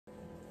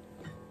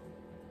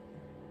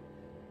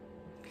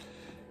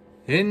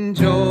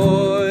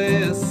Enjoy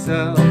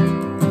yourself,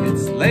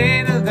 it's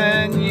later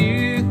than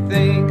you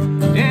think.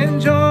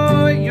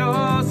 Enjoy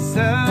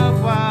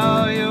yourself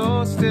while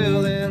you're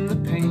still in the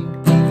pink.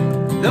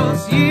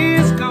 Those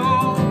years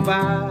go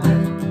by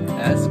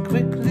as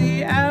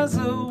quickly as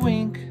a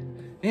wink.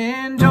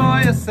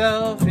 Enjoy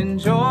yourself,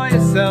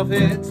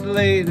 it's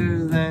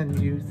later than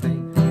you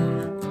think.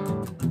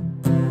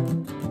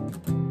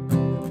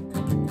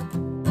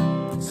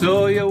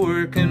 So you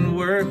work and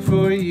work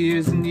for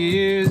years and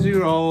years,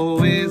 you're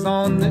always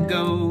on the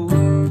go.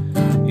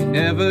 You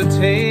never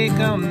take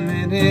a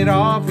minute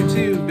off, you're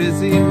too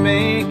busy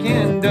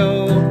making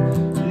dough.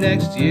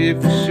 Next year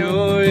for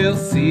sure you'll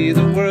see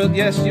the world,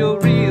 yes, you'll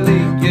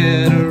really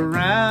get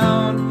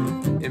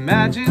around.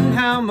 Imagine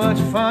how much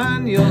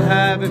fun you'll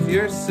have if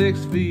you're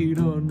 6 feet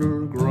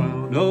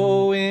underground.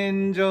 Oh,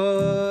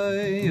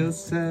 enjoy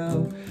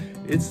yourself,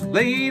 it's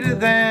later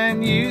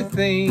than you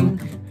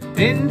think.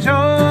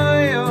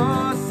 Enjoy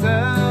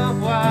yourself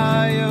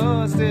while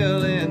you're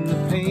still in the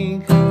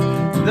pink.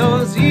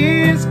 Those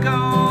years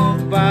go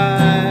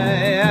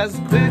by as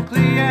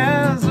quickly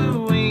as a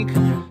wink.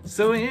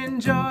 So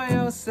enjoy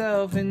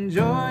yourself,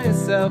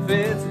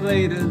 it's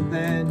later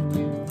than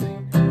you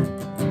think.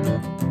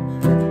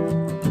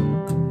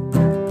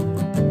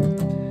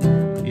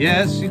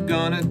 Yes, you're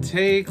gonna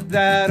take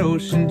that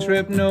ocean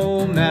trip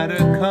no matter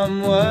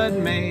come what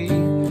may.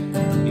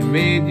 You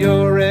made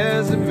your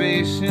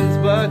reservations,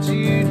 but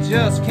you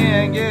just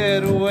can't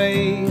get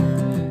away.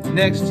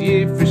 Next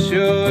year for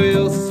sure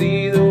you'll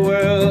see the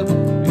world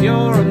when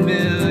you're a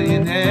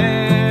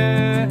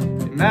millionaire.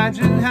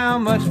 Imagine how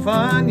much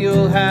fun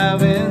you'll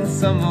have in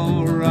some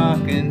old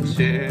rocking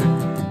chair.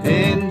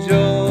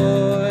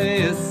 Enjoy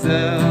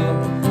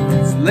yourself,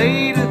 it's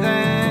later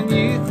than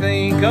you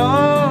think.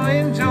 Oh,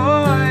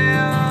 enjoy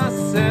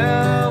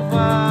yourself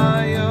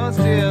while you're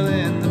still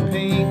in the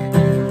pink.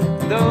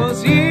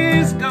 Those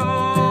years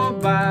go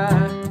by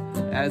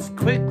as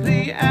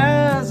quickly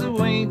as a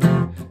wink.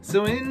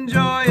 So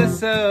enjoy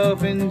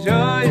yourself, it's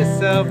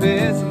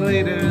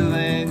later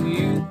than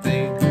you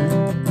think.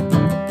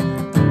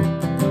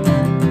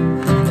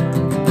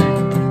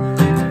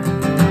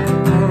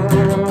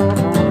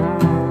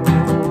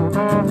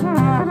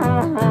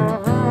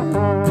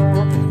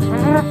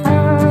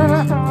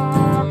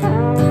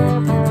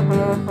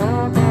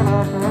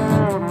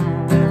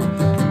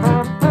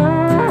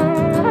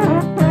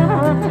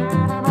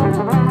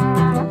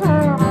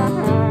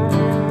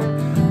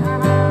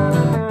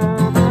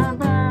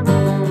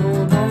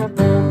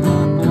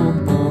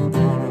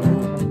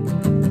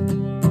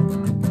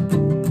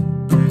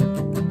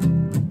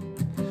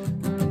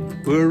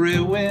 Worry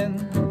when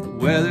the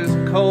weather's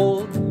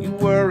cold, you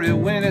worry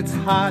when it's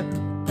hot.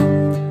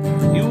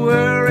 You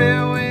worry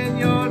when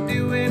you're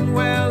doing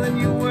well, and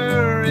you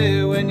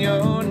worry when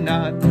you're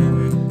not.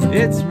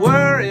 It's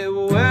worry,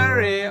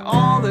 worry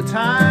all the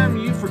time,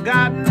 you've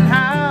forgotten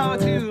how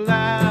to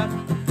laugh.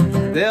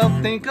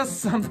 They'll think of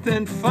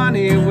something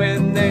funny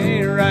when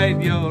they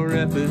write your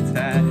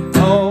epitaph.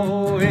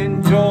 Oh,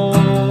 enjoy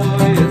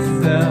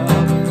yourself,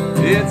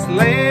 it's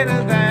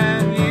later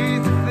than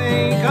you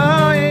think. Oh,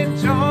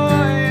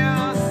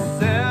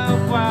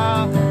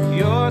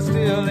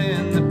 still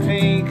in the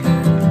pink.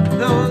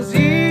 Those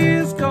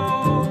years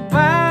go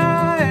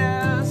by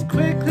as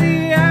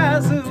quickly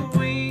as a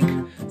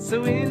wink.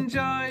 So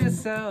enjoy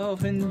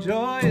yourself,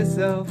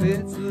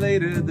 it's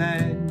later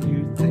than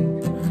you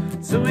think.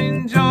 So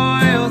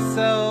enjoy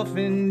yourself,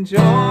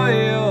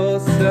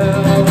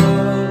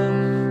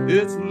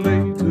 it's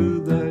later